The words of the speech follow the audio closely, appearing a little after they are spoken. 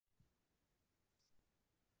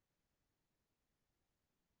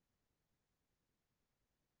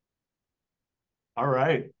All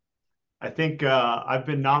right. I think I've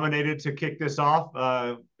been nominated to kick this off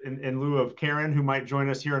in lieu of Karen, who might join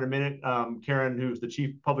us here in a minute. Karen, who's the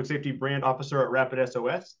Chief Public Safety Brand Officer at Rapid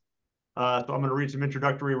SOS. So I'm going to read some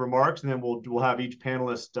introductory remarks, and then we'll have each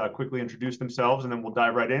panelist quickly introduce themselves, and then we'll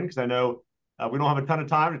dive right in because I know we don't have a ton of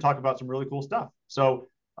time to talk about some really cool stuff. So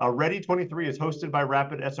Ready23 is hosted by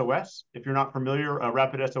Rapid SOS. If you're not familiar,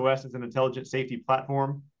 Rapid SOS is an intelligent safety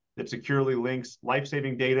platform that securely links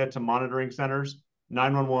life-saving data to monitoring centers,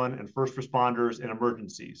 911, and first responders in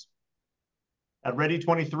emergencies. At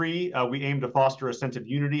Ready23, we aim to foster a sense of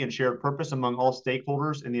unity and shared purpose among all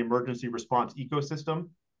stakeholders in the emergency response ecosystem.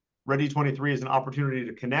 Ready23 is an opportunity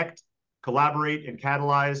to connect, collaborate, and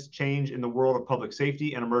catalyze change in the world of public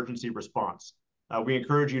safety and emergency response. We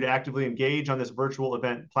encourage you to actively engage on this virtual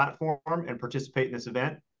event platform and participate in this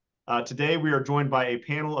event. Today, we are joined by a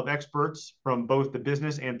panel of experts from both the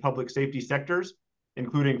business and public safety sectors,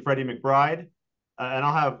 including Freddie McBride,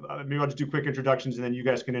 and maybe I'll just do quick introductions and then you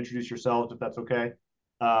guys can introduce yourselves if that's okay.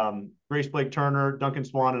 Grace Blake Turner, Duncan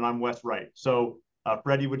Swan, and I'm Wes Wright. So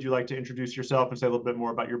Freddie, would you like to introduce yourself and say a little bit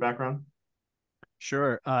more about your background?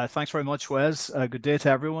 Sure. Thanks very much, Wes. Good day to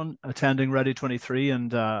everyone attending Ready23,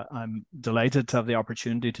 and I'm delighted to have the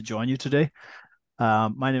opportunity to join you today.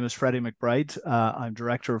 My name is Freddie McBride. I'm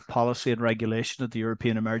Director of Policy and Regulation at the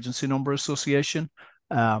European Emergency Number Association.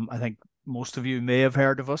 I think most of you may have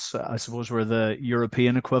heard of us. I suppose we're the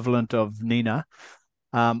European equivalent of NINA.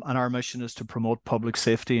 And our mission is to promote public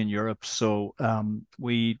safety in Europe. So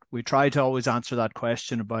we try to always answer that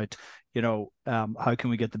question about, how can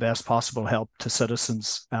we get the best possible help to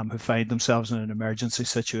citizens who find themselves in an emergency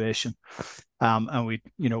situation. And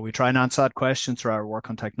we try and answer that question through our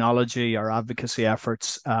work on technology, our advocacy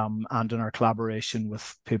efforts, and in our collaboration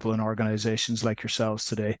with people and organizations like yourselves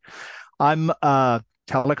today. I'm a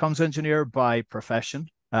telecoms engineer by profession.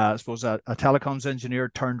 I suppose a telecoms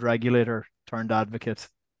engineer turned regulator turned advocate.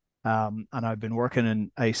 And I've been working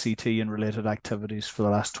in ICT and related activities for the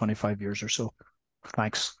last 25 years or so.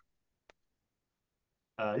 Thanks.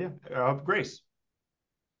 Grace.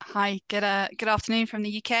 Hi, good afternoon from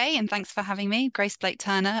the UK, and thanks for having me. Grace Blake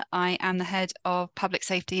Turner. I am the head of public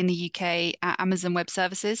safety in the UK at Amazon Web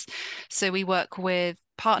Services. So we work with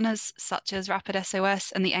partners such as Rapid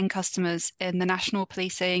SOS and the end customers in the national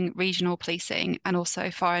policing, regional policing, and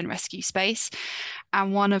also fire and rescue space.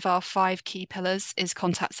 And one of our 5 key pillars is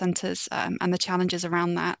contact centres and the challenges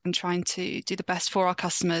around that, and trying to do the best for our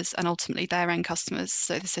customers and ultimately their end customers,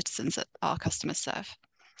 so the citizens that our customers serve.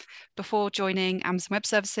 Before joining Amazon Web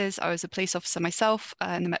Services, I was a police officer myself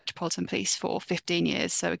in the Metropolitan Police for 15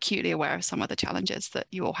 years, so acutely aware of some of the challenges that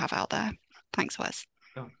you all have out there. Thanks, Wes.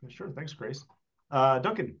 Oh, sure. Thanks, Grace.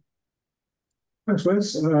 Duncan. Thanks,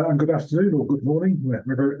 Wes, and good afternoon or good morning,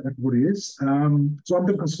 wherever everybody is. So I'm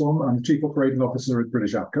Duncan Swan. I'm the Chief Operating Officer at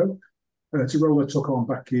British APCO. It's a role I took on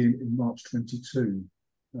back in March 22.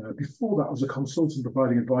 Before that, I was a consultant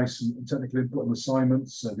providing advice and technical input on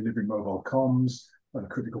assignments, delivering mobile comms,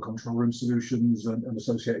 critical control room solutions, and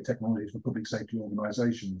associated technologies for public safety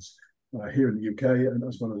organisations here in the UK and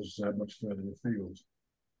as well as much further afield.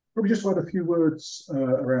 Probably just to add a few words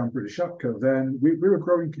around British APCO, then we're a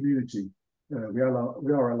growing community. We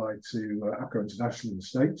are allied to APCO International in the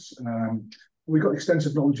States. We've got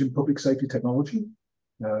extensive knowledge in public safety technology.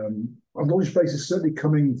 Our knowledge base is certainly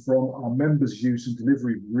coming from our members' use and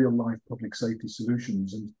delivery of real-life public safety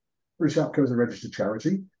solutions. And British APCO is a registered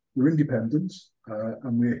charity. We're independent,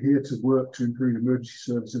 and we're here to work to improve emergency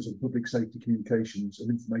services and public safety communications and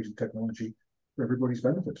information technology for everybody's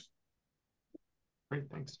benefit. Great,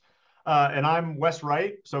 thanks. And I'm Wes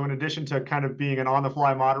Wright. So in addition to kind of being an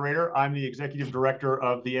on-the-fly moderator, I'm the executive director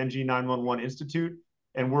of the NG 911 Institute,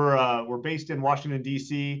 and we're based in Washington,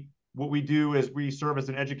 D.C. What we do is we serve as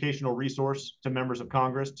an educational resource to members of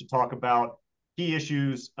Congress to talk about key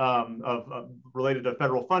issues related to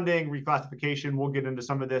federal funding, reclassification. We'll get into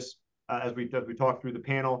some of this as we talk through the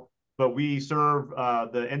panel. But we serve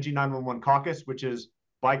the NG 911 caucus, which is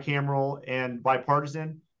bicameral and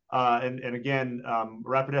bipartisan. And again,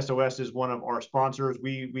 Rapid SOS is one of our sponsors.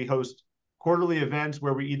 We host quarterly events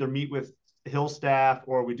where we either meet with Hill staff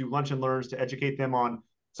or we do lunch and learns to educate them on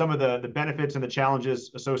some of the benefits and the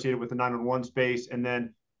challenges associated with the 911 space. And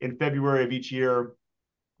then in February of each year,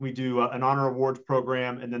 we do an honor awards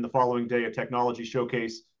program, and then the following day, a technology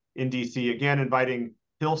showcase in DC, again, inviting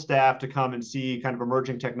Hill staff to come and see kind of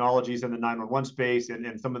emerging technologies in the 911 space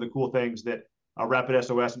and some of the cool things that Rapid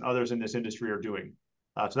SOS and others in this industry are doing.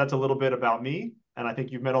 So that's a little bit about me, and I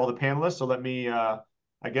think you've met all the panelists, so let me, I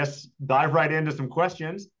guess, dive right into some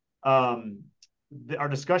questions. Our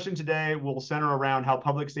discussion today will center around how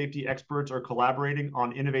public safety experts are collaborating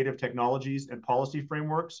on innovative technologies and policy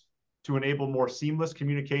frameworks to enable more seamless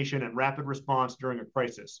communication and rapid response during a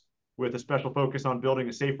crisis, with a special focus on building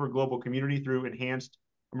a safer global community through enhanced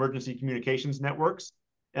emergency communications networks.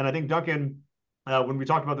 And I think, Duncan, when we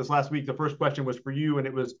talked about this last week, the first question was for you, and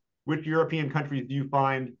it was, which European countries do you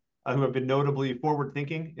find who have been notably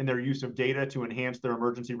forward-thinking in their use of data to enhance their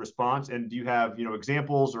emergency response? And do you have,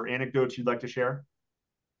 examples or anecdotes you'd like to share?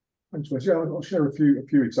 Thanks, Wes. Yeah, I'll share a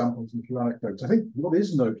few examples and a few anecdotes. I think what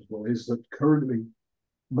is notable is that currently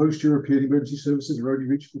most European emergency services are only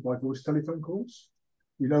reachable by voice telephone calls.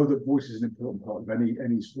 We know that voice is an important part of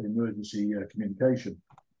any sort of emergency communication,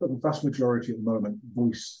 but the vast majority at the moment,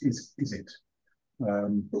 voice is it.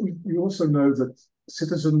 But we also know that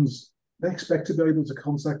citizens, they expect to be able to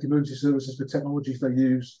contact emergency services with technologies they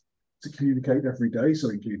use to communicate every day, so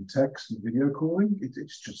including text and video calling.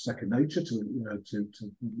 It's just second nature to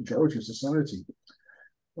the majority of society.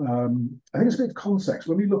 I think it's a bit of context.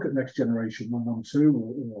 When we look at next generation 112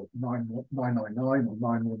 or 999 or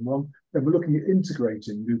 911, then we're looking at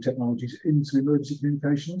integrating new technologies into emergency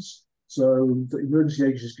communications so that emergency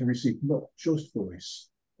agencies can receive not just voice,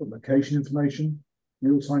 but location information,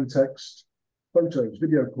 real-time text, photos,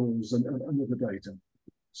 video calls, and other data.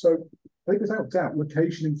 So I think without doubt,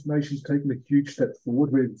 location information has taken a huge step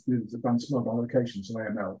forward with advanced mobile locations, so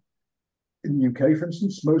AML. In the UK, for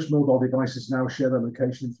instance, most mobile devices now share their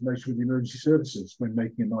location information with the emergency services when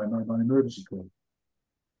making a 999 emergency call.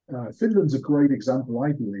 Finland's a great example,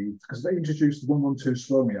 I believe, because they introduced the 112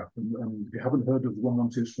 Suomi app. And if you haven't heard of the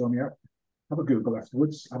 112 Suomi app, have a Google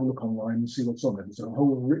afterwards, have a look online and see what's on it. There's a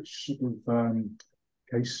whole rich sort of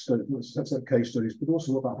case studies, but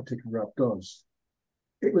also what that particular app does.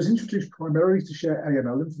 It was introduced primarily to share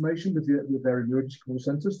AML information with their emergency call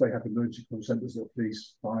centres. They have emergency call centres that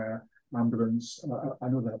police, fire, ambulance,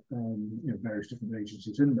 and other various different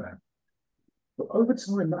agencies in there. But over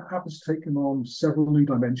time, that app has taken on several new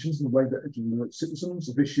dimensions in the way that it alerts citizens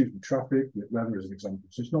of issues with traffic, with weather, as an example.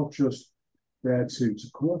 So it's not just there to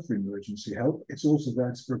call for emergency help, it's also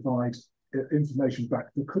there to provide information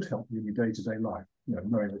back that could help you in your day-to-day life,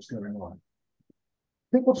 knowing what's going on.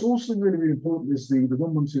 I think what's also really, really important is the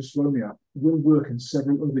 112 Suomi app will work in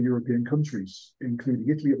several other European countries, including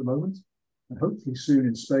Italy at the moment, and hopefully soon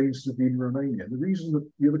in Spain, Slovenia, and Romania. The reason that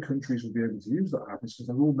the other countries will be able to use that app is because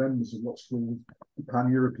they're all members of what's called the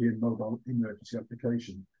Pan-European Mobile Emergency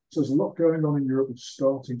Application. So there's a lot going on in Europe that's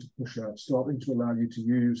starting to push out, starting to allow you to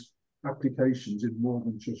use applications in more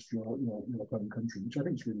than just your home country, which I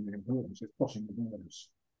think is really, really important. So it's crossing the borders.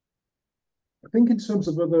 I think in terms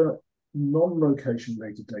of other non-location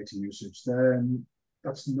related data usage, then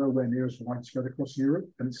that's nowhere near as widespread across Europe,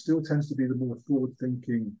 and it still tends to be the more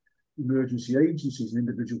forward-thinking emergency agencies in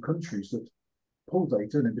individual countries that pull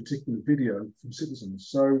data, and in particular video, from citizens.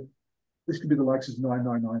 So this could be the likes of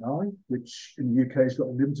 999i, which in the UK has got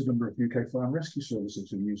a limited number of UK fire and rescue services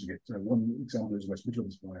who are using it. One example is West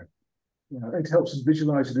Midlands Fire. It helps them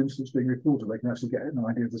visualize an incident being reported. They can actually get an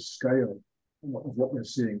idea of the scale of what they're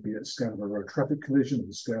seeing, be it scale of a road traffic collision or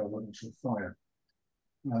the scale of an actual fire.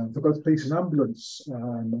 For both police and ambulance,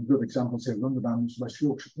 good examples here, London Ambulance, West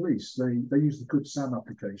Yorkshire Police, they use the Good Sam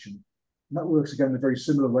application. And that works again in a very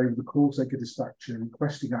similar way with the call taker dispatcher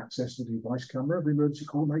requesting access to the device camera of the emergency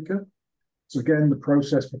call maker. So again, the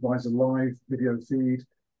process provides a live video feed.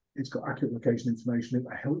 It's got accurate location information.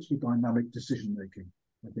 It helps with dynamic decision making.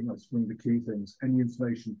 I think that's one of the key things. Any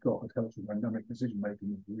information you've got that helps with dynamic decision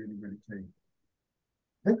making is really, really key.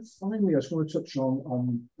 Then finally, I just want to touch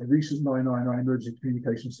on a recent 999 emergency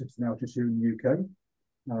communication system outage here in the UK.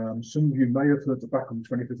 Some of you may have heard that back on the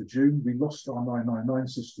 25th of June, we lost our 999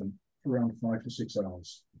 system for around 5 to 6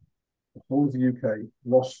 hours. The whole of the UK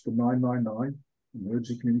lost the 999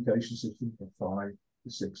 emergency communication system for 5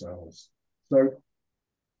 to 6 hours. So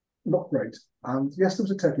not great. And yes, there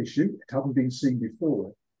was a tech issue. It hadn't been seen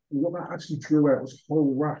before. And what that actually drew out was a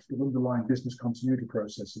whole raft of underlying business continuity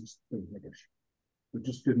processes that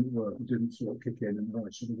just didn't work. It didn't sort of kick in the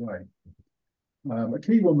right sort of way. A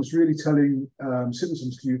key one was really telling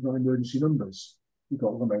citizens to use non-emergency numbers. You've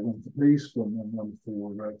got 101 for police, 111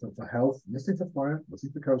 for health, nothing for fire,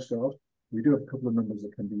 nothing for Coast Guard. We do have a couple of numbers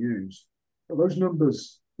that can be used. But those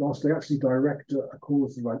numbers, whilst they actually direct a call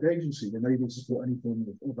to the right agency, they're able to support any form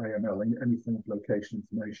of AML, any form of location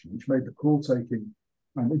information, which made the call taking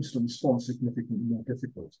and instant response significantly more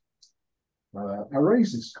difficult. I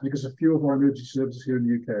raise this because a few of our emergency services here in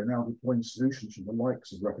the UK are now deploying solutions from the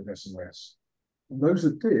likes of Rapid SOS. And those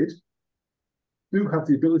that did do have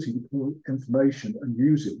the ability to pull information and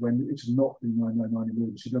use it when it's not the 999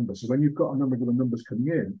 emergency number. So when you've got a number of the numbers coming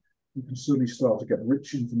in, you can certainly start to get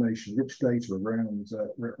rich information, rich data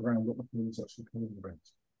around what the police are actually calling about.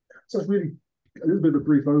 So it's really a little bit of a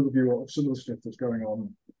brief overview of some of the stuff that's going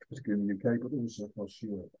on, particularly in the UK, but also across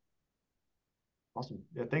Europe. Awesome.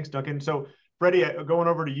 Yeah, thanks, Duncan. So, Freddie, going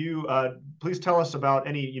over to you, please tell us about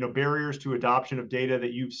any barriers to adoption of data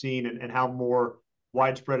that you've seen, and how more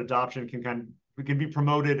widespread adoption can be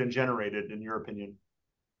promoted and generated, in your opinion.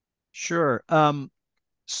 Sure.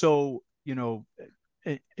 So,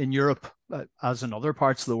 in Europe, as in other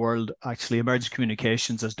parts of the world, actually, emergency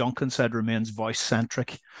communications, as Duncan said, remains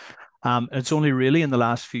voice-centric. It's only really in the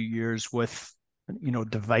last few years with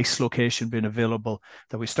device location being available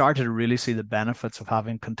that we started to really see the benefits of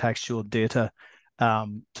having contextual data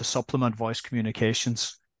to supplement voice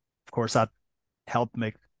communications. Of course, that helped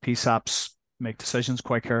make PSAPs make decisions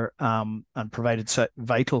quicker and provided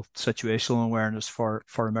vital situational awareness for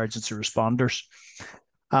emergency responders.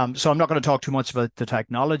 So I'm not going to talk too much about the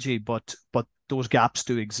technology, but those gaps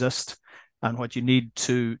do exist. And what you need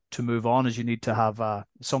to move on is you need to have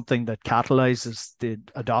something that catalyzes the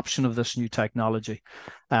adoption of this new technology.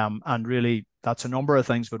 And really, that's a number of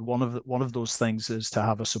things, but one of those things is to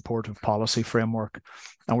have a supportive policy framework.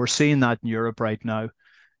 And we're seeing that in Europe right now.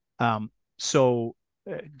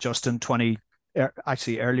 Just in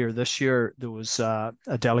earlier this year, there was a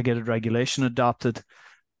delegated regulation adopted.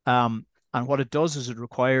 And what it does is it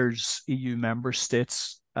requires EU member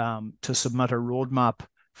states to submit a roadmap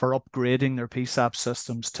for upgrading their PSAP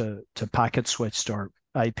systems to packet switched or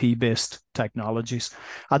IP-based technologies.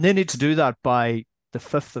 And they need to do that by the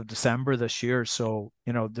 5th of December this year. So,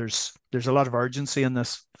 there's a lot of urgency in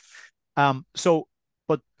this.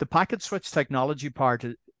 But the packet switch technology part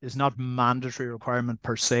is not mandatory requirement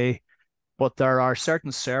per se, but there are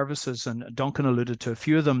certain services, and Duncan alluded to a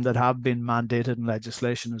few of them, that have been mandated in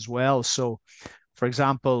legislation as well. So, for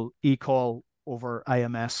example, eCall over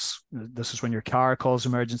IMS. This is when your car calls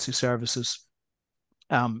emergency services.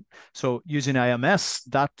 So using IMS,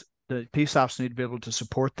 the PSAPs need to be able to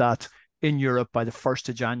support that in Europe by the 1st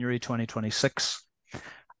of January 2026.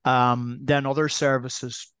 Then other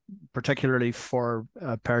services, particularly for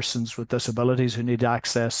persons with disabilities who need to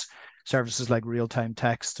access services like real-time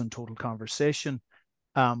text and total conversation,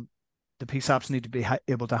 the PSAPs need to be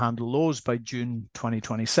able to handle those by June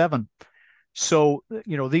 2027. So,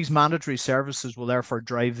 these mandatory services will therefore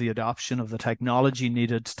drive the adoption of the technology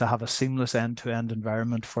needed to have a seamless end-to-end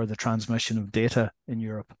environment for the transmission of data in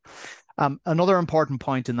Europe. Another important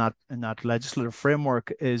point in that legislative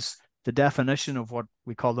framework is the definition of what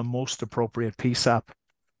we call the most appropriate PSAP.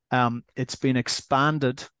 It's been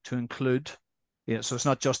expanded to include, so it's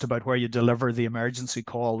not just about where you deliver the emergency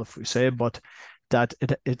call, if we say, but that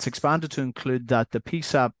it's expanded to include that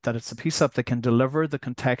it's the PSAP that can deliver the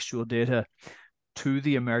contextual data to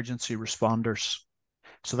the emergency responders.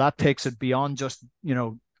 So that takes it beyond just,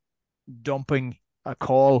 dumping a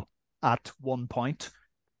call at one point.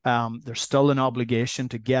 There's still an obligation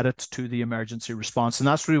to get it to the emergency response. And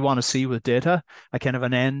that's what we want to see with data, a kind of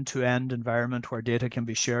an end-to-end environment where data can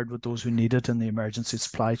be shared with those who need it in the emergency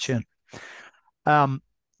supply chain.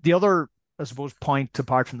 The other, I suppose, point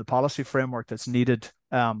apart from the policy framework that's needed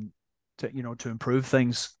to improve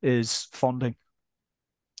things is funding.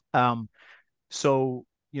 So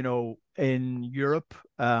in Europe,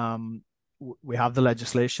 we have the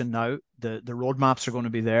legislation now. The roadmaps are going to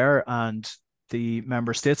be there, and the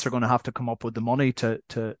member states are going to have to come up with the money to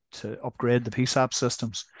upgrade the PSAP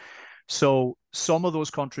systems. So some of those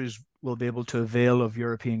countries will be able to avail of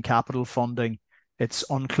European capital funding. It's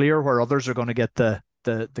unclear where others are going to get the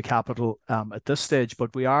capital at this stage,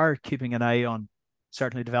 but we are keeping an eye on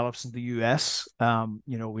certainly develops in the US.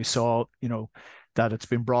 We saw, that it's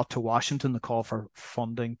been brought to Washington, the call for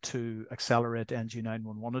funding to accelerate NG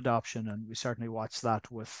 911 adoption, and we certainly watch that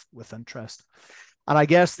with interest. And I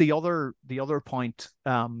guess the other point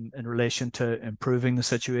in relation to improving the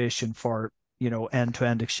situation for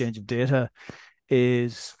end-to-end exchange of data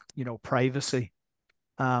is privacy.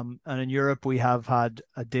 And in Europe, we have had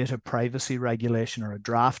a data privacy regulation, or a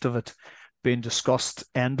draft of it, being discussed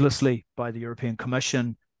endlessly by the European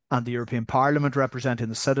Commission and the European Parliament representing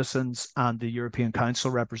the citizens and the European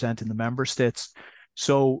Council representing the member states.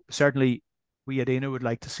 So certainly we at ENA would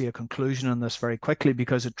like to see a conclusion on this very quickly,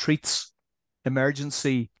 because it treats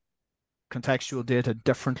emergency contextual data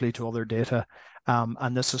differently to other data.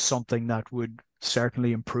 And this is something that would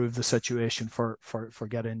certainly improve the situation for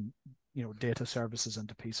getting data services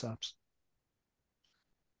into PSAPs.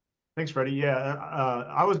 Thanks, Freddie. Yeah,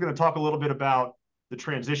 I was going to talk a little bit about the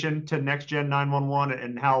transition to next-gen 911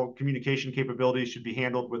 and how communication capabilities should be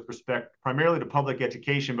handled with respect primarily to public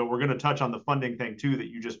education, but we're going to touch on the funding thing too that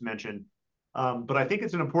you just mentioned. But I think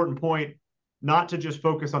it's an important point not to just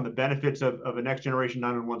focus on the benefits of a next generation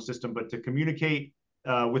 911 system, but to communicate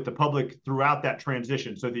with the public throughout that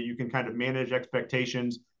transition so that you can kind of manage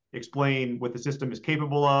expectations, explain what the system is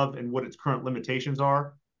capable of and what its current limitations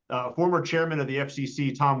are. Former chairman of the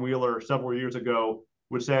FCC, Tom Wheeler, several years ago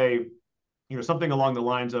would say, something along the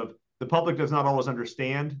lines of, the public does not always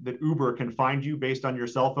understand that Uber can find you based on your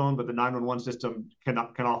cell phone, but the 911 system can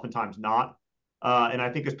oftentimes not. And I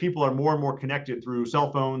think as people are more and more connected through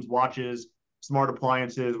cell phones, watches, smart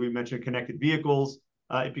appliances, we mentioned connected vehicles,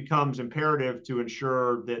 it becomes imperative to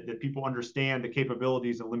ensure that people understand the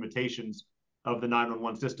capabilities and limitations of the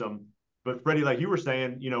 911 system. But Freddie, like you were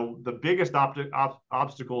saying, the biggest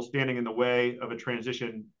obstacle standing in the way of a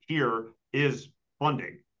transition here is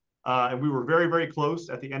funding. And we were very, very close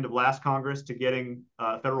at the end of last Congress to getting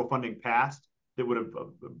federal funding passed that would have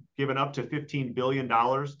given up to $15 billion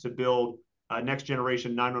to build a next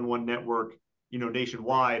generation 911 network,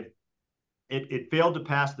 nationwide. It failed to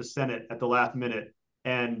pass the Senate at the last minute.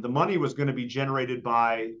 And the money was going to be generated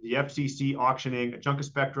by the FCC auctioning a chunk of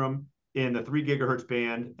spectrum in the 3 gigahertz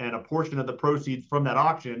band, and a portion of the proceeds from that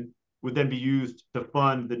auction would then be used to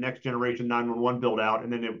fund the next generation 911 build out,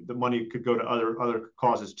 and then the money could go to other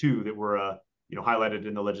causes too that were highlighted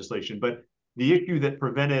in the legislation. But the issue that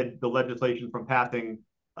prevented the legislation from passing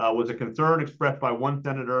was a concern expressed by one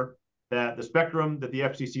senator that the spectrum that the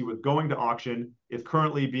FCC was going to auction is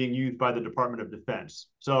currently being used by the Department of Defense.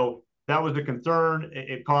 So that was a concern.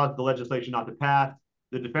 It caused the legislation not to pass.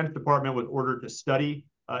 The Defense Department was ordered to study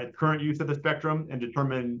its current use of the spectrum and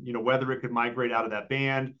determine, whether it could migrate out of that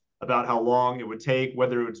band, about how long it would take,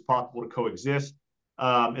 whether it's possible to coexist.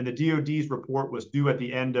 And the DoD's report was due at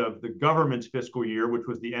the end of the government's fiscal year, which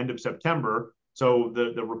was the end of September. So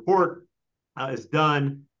the report is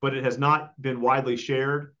done, but it has not been widely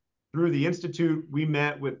shared. Through the Institute, we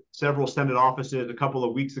met with several Senate offices a couple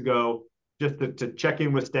of weeks ago just to check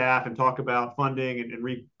in with staff and talk about funding and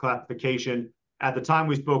reclassification. At the time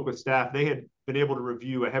we spoke with staff, they had been able to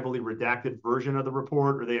review a heavily redacted version of the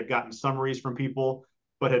report, or they had gotten summaries from people,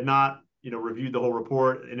 but had not, reviewed the whole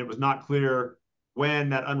report. And it was not clear when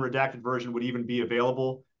that unredacted version would even be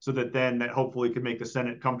available, so that then that hopefully could make the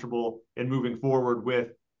Senate comfortable in moving forward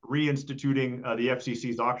with reinstituting the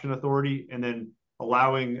FCC's auction authority, and then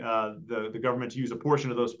allowing the government to use a portion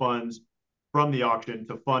of those funds from the auction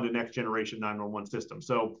to fund a next generation 911 system.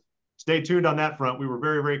 So stay tuned on that front. We were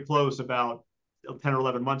very, very close about 10 or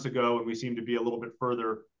 11 months ago, and we seem to be a little bit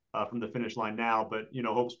further from the finish line now, but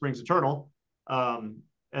hope springs eternal.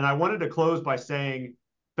 And I wanted to close by saying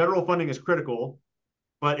federal funding is critical,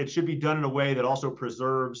 but it should be done in a way that also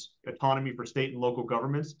preserves autonomy for state and local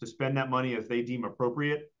governments to spend that money as they deem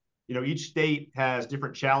appropriate. Each state has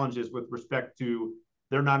different challenges with respect to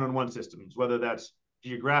their 911 systems, whether that's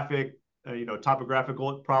geographic,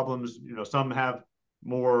 topographical problems. Some have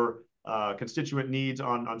more constituent needs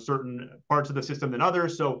on certain parts of the system than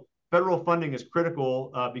others. So federal funding is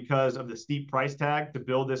critical because of the steep price tag to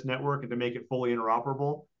build this network and to make it fully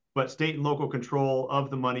interoperable. But state and local control of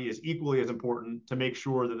the money is equally as important to make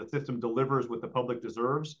sure that the system delivers what the public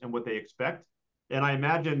deserves and what they expect. And I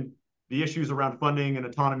imagine the issues around funding and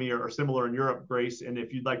autonomy are similar in Europe, Grace. And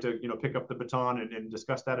if you'd like to, pick up the baton and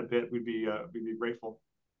discuss that a bit, we'd be grateful.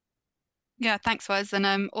 Yeah, thanks, Wes.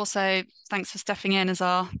 And also thanks for stepping in as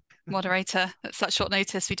our moderator at such short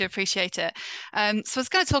notice. We do appreciate it. So I was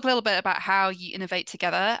going to talk a little bit about how you innovate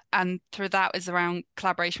together, and through that is around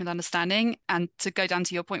collaboration with understanding. And to go down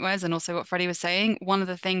to your point, Wes, and also what Freddie was saying, one of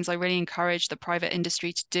the things I really encourage the private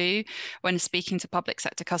industry to do when speaking to public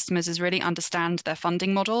sector customers is really understand their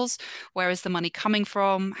funding models. Where is the money coming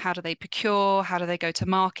from? How do they procure? How do they go to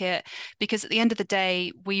market? Because at the end of the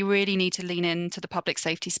day, we really need to lean into the public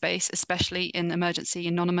safety space, especially in emergency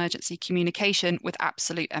and non-emergency communication, with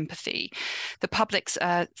absolute empathy. The public's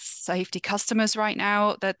safety customers right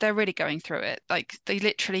now, they're really going through it. Like, they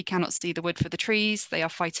literally cannot see the wood for the trees. They are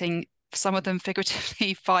fighting, some of them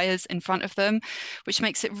figuratively, fires in front of them, which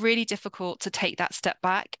makes it really difficult to take that step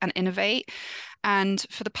back and innovate. And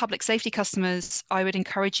for the public safety customers, I would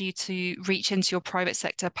encourage you to reach into your private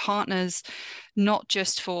sector partners, not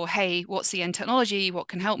just for, hey, what's the end technology? What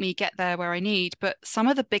can help me get there where I need? But some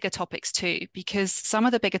of the bigger topics too, because some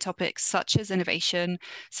of the bigger topics such as innovation,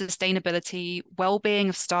 sustainability, well-being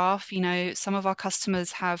of staff, some of our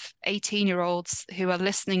customers have 18-year-olds who are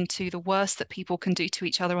listening to the worst that people can do to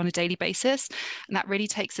each other on a daily basis. And that really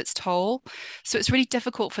takes its toll. So it's really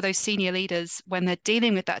difficult for those senior leaders when they're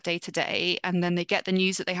dealing with that day to day, and then they get the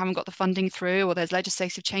news that they haven't got the funding through, or there's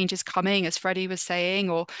legislative changes coming, as Freddie was saying,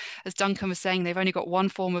 or as Duncan was saying saying they've only got one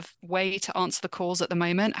form of way to answer the calls at the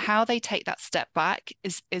moment. How they take that step back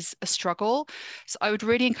is a struggle. So I would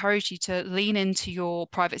really encourage you to lean into your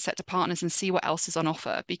private sector partners and see what else is on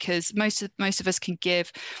offer, because most of us can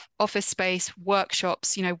give office space,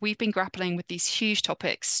 workshops. We've been grappling with these huge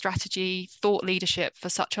topics, strategy, thought leadership for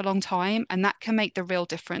such a long time, and that can make the real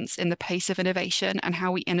difference in the pace of innovation and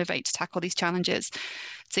how we innovate to tackle these challenges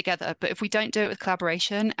together. But if we don't do it with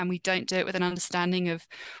collaboration and we don't do it with an understanding of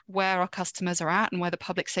where our customers are at and where the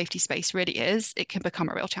public safety space really is, it can become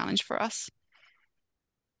a real challenge for us.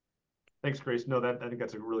 Thanks, Grace. No, I think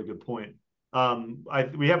that's a really good point.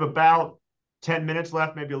 We have about 10 minutes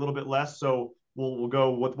left, maybe a little bit less. So we'll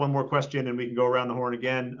go with one more question and we can go around the horn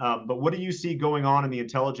again. But what do you see going on in the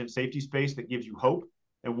intelligent safety space that gives you hope?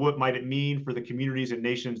 And what might it mean for the communities and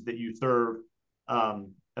nations that you serve?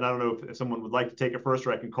 And I don't know if someone would like to take it first,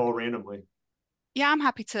 or I can call randomly. Yeah, I'm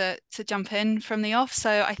happy to jump in from the off.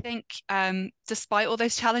 So I think despite all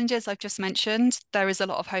those challenges I've just mentioned, there is a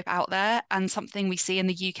lot of hope out there. And something we see in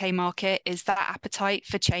the UK market is that appetite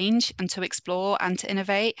for change and to explore and to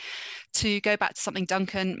innovate. To go back to something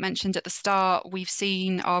Duncan mentioned at the start, we've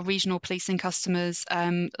seen our regional policing customers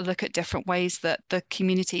look at different ways that the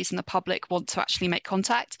communities and the public want to actually make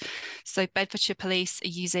contact. So Bedfordshire Police are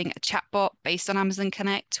using a chatbot based on Amazon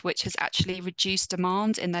Connect, which has actually reduced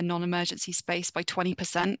demand in their non-emergency space by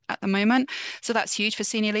 20% at the moment. So that's huge for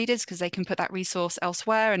senior leaders because they can put that resource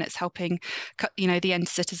elsewhere, and it's helping, the end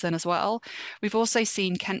citizen as well. We've also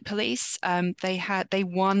seen Kent Police. They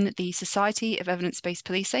won the Society of Evidence-Based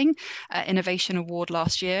Policing Innovation Award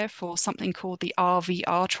last year for something called the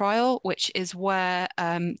RVR trial, which is where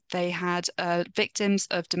they had victims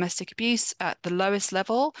of domestic abuse at the lowest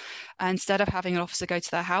level. Instead of having an officer go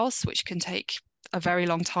to their house, which can take a very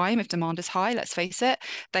long time if demand is high, let's face it,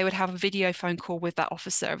 they would have a video phone call with that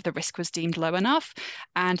officer if the risk was deemed low enough.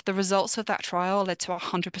 And the results of that trial led to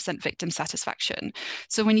 100% victim satisfaction.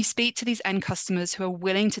 So when you speak to these end customers who are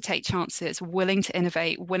willing to take chances, willing to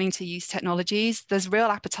innovate, willing to use technologies, there's real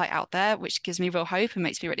appetite out there, which gives me real hope and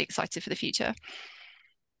makes me really excited for the future.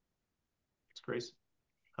 That's great.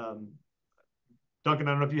 Duncan, I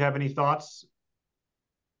don't know if you have any thoughts.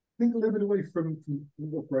 I think a little bit away from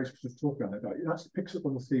what Grace was just talking about. It actually picks up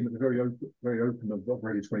on the theme at the very open of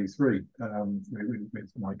Ready23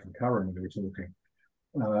 with Mike and Karen when they were talking.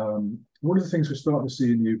 One of the things we're starting to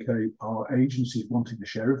see in the UK are agencies wanting to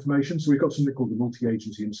share information. So we've got something called the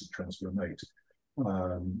Multi-Agency Incident Transfer Mate.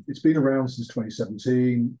 It's been around since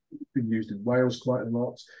 2017, been used in Wales quite a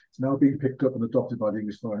lot. It's now being picked up and adopted by the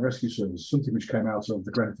English Fire and Rescue Service, something which came out of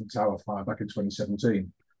the Grenfell Tower fire back in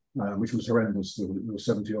 2017. Which was horrendous. There were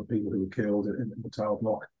 70-odd people who were killed in the tower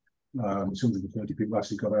block. 230 people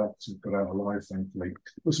actually got out alive, thankfully.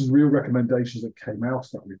 There were some real recommendations that came out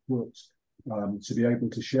of that report to be able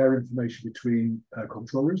to share information between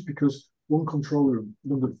control rooms, because one control room,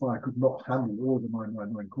 London Fire, could not handle all the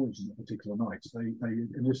 999 calls in a particular night.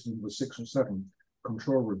 They enlisted with 6 or 7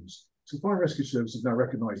 control rooms. So Fire and Rescue Services now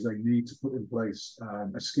recognise they need to put in place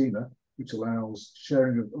a schema which allows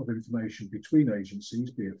sharing of information between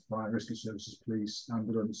agencies, be it fire and rescue services, police,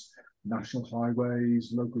 ambulance, national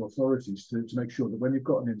highways, local authorities, to make sure that when you've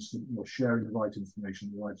got an incident, you're sharing the right information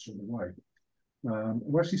in the right sort of way.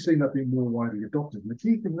 We're actually seeing that being more widely adopted. And the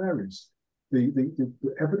key thing there is the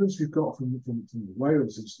evidence we've got from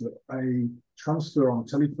Wales is that a transfer on a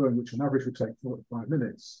telephone, which on average would take 45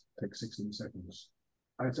 minutes, takes 16 seconds.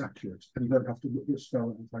 It's accurate, and you don't have to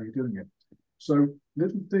spell it how you're doing it. So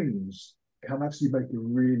little things can actually make a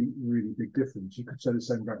really, really big difference. You could say the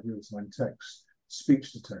same about real-time text,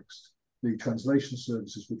 speech to text, the translation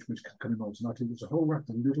services which can come in automatically. There's a whole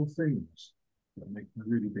raft of little things that make a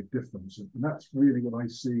really big difference. And that's really what I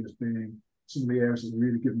see as being some of the areas that are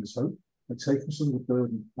really giving us hope. They're taking some of the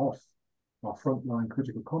burden off our frontline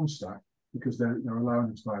critical comm staff, because they're allowing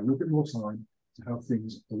them to buy a little bit more time to have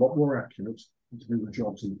things a lot more accurate and to do the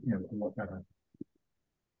jobs a lot better.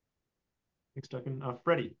 Thanks, Duncan.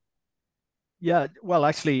 Freddie. Yeah, well,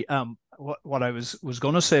 actually, what I was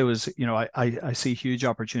going to say was, I see huge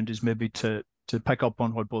opportunities maybe to pick up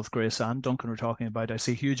on what both Grace and Duncan were talking about. I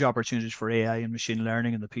see huge opportunities for AI and machine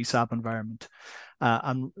learning in the PSAP environment.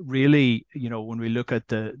 And really, when we look at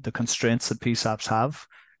the constraints that PSAPs have,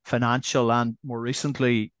 financial and more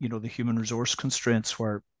recently, the human resource constraints,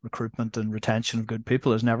 where recruitment and retention of good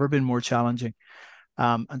people has never been more challenging.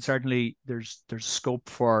 And certainly there's scope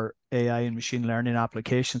for AI and machine learning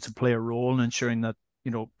applications to play a role in ensuring that,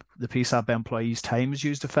 the PSAP employees' time is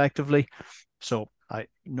used effectively. So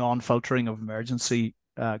non-filtering of emergency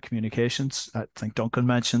communications. I think Duncan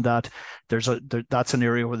mentioned that. That's an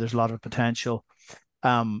area where there's a lot of potential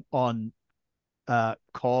on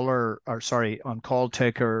on-call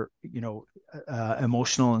taker,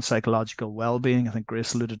 emotional and psychological well-being. I think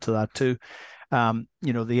Grace alluded to that too.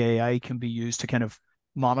 The AI can be used to kind of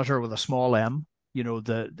monitor with a small m,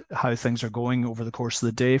 how things are going over the course of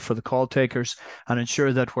the day for the call takers, and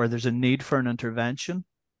ensure that where there's a need for an intervention,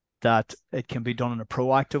 that it can be done in a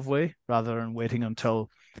proactive way rather than waiting until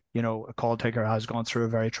a call taker has gone through a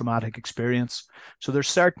very traumatic experience. So there's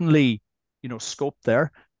certainly scope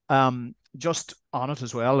there. Just on it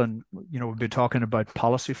as well, and we've been talking about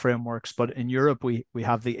policy frameworks, but in Europe we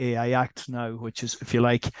have the AI Act now, which is, if you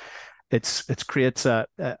like, it creates a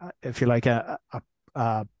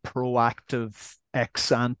proactive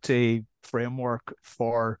ex ante framework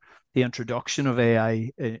for the introduction of AI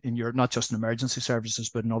in Europe, not just in emergency services,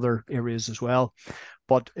 but in other areas as well.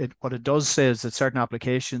 But what it does say is that certain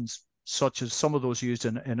applications, such as some of those used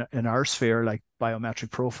in our sphere, like biometric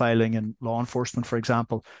profiling and law enforcement, for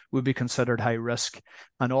example, would be considered high risk.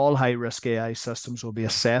 And all high risk AI systems will be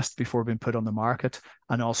assessed before being put on the market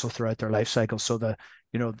and also throughout their life cycle. So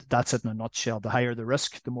that's it in a nutshell. The higher the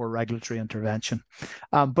risk, the more regulatory intervention.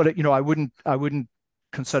 But I wouldn't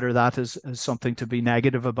consider that as something to be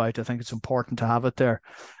negative about. I think it's important to have it there.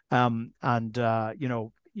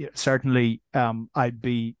 Certainly I'd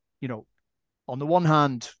be, on the one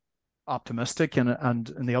hand, optimistic and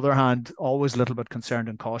on the other hand always a little bit concerned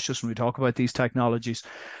and cautious when we talk about these technologies,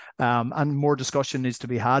 and more discussion needs to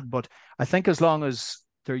be had. But I think as long as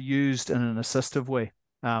they're used in an assistive way,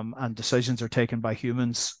 and decisions are taken by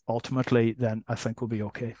humans ultimately, then I think we'll be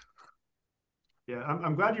okay. Yeah,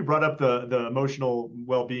 I'm glad you brought up the emotional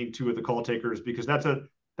well-being too of the call takers, because that's an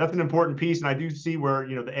important piece, and I do see where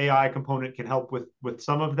the AI component can help with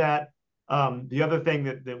some of that. The other thing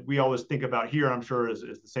that we always think about here, I'm sure is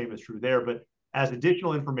the same is true there, but as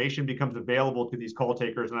additional information becomes available to these call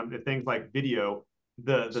takers, and things like video,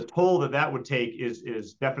 the toll that would take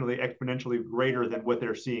is definitely exponentially greater than what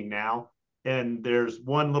they're seeing now. And there's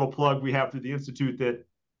one little plug we have through the Institute that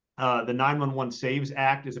the 911 Saves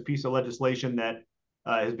Act is a piece of legislation that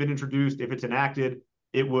has been introduced. If it's enacted,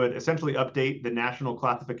 it would essentially update the national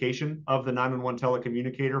classification of the 911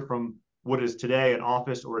 telecommunicator from what is today an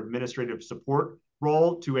office or administrative support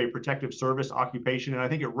role to a protective service occupation. And I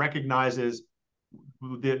think it recognizes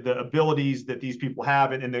the abilities that these people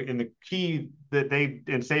have, and the key that they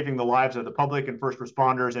in saving the lives of the public and first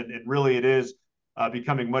responders. And really it is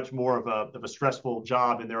becoming much more of a stressful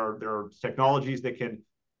job. And there are technologies that can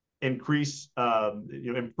increase,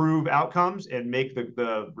 improve outcomes and make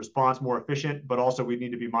the response more efficient, but also we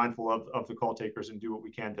need to be mindful of the call takers and do what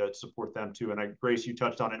we can to support them too. And Grace, you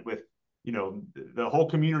touched on it with, the whole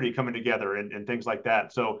community coming together and things like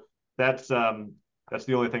that. So that's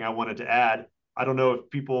the only thing I wanted to add. I don't know if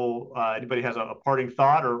anybody has a parting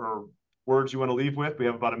thought or words you want to leave with. We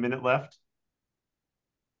have about a minute left.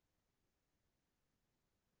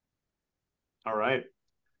 All right.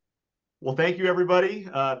 Well, thank you, everybody.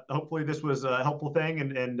 Hopefully this was a helpful thing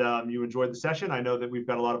and you enjoyed the session. I know that we've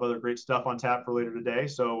got a lot of other great stuff on tap for later today.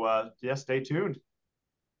 So stay tuned.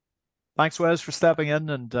 Thanks, Wes, for stepping in,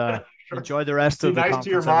 and Sure. Enjoy the rest of the conference. Nice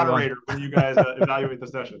to your moderator when you guys evaluate the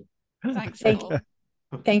session. Thanks.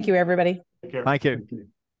 Thank you, everybody. Take care. Thank you. Thank you.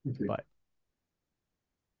 Thank you. Bye.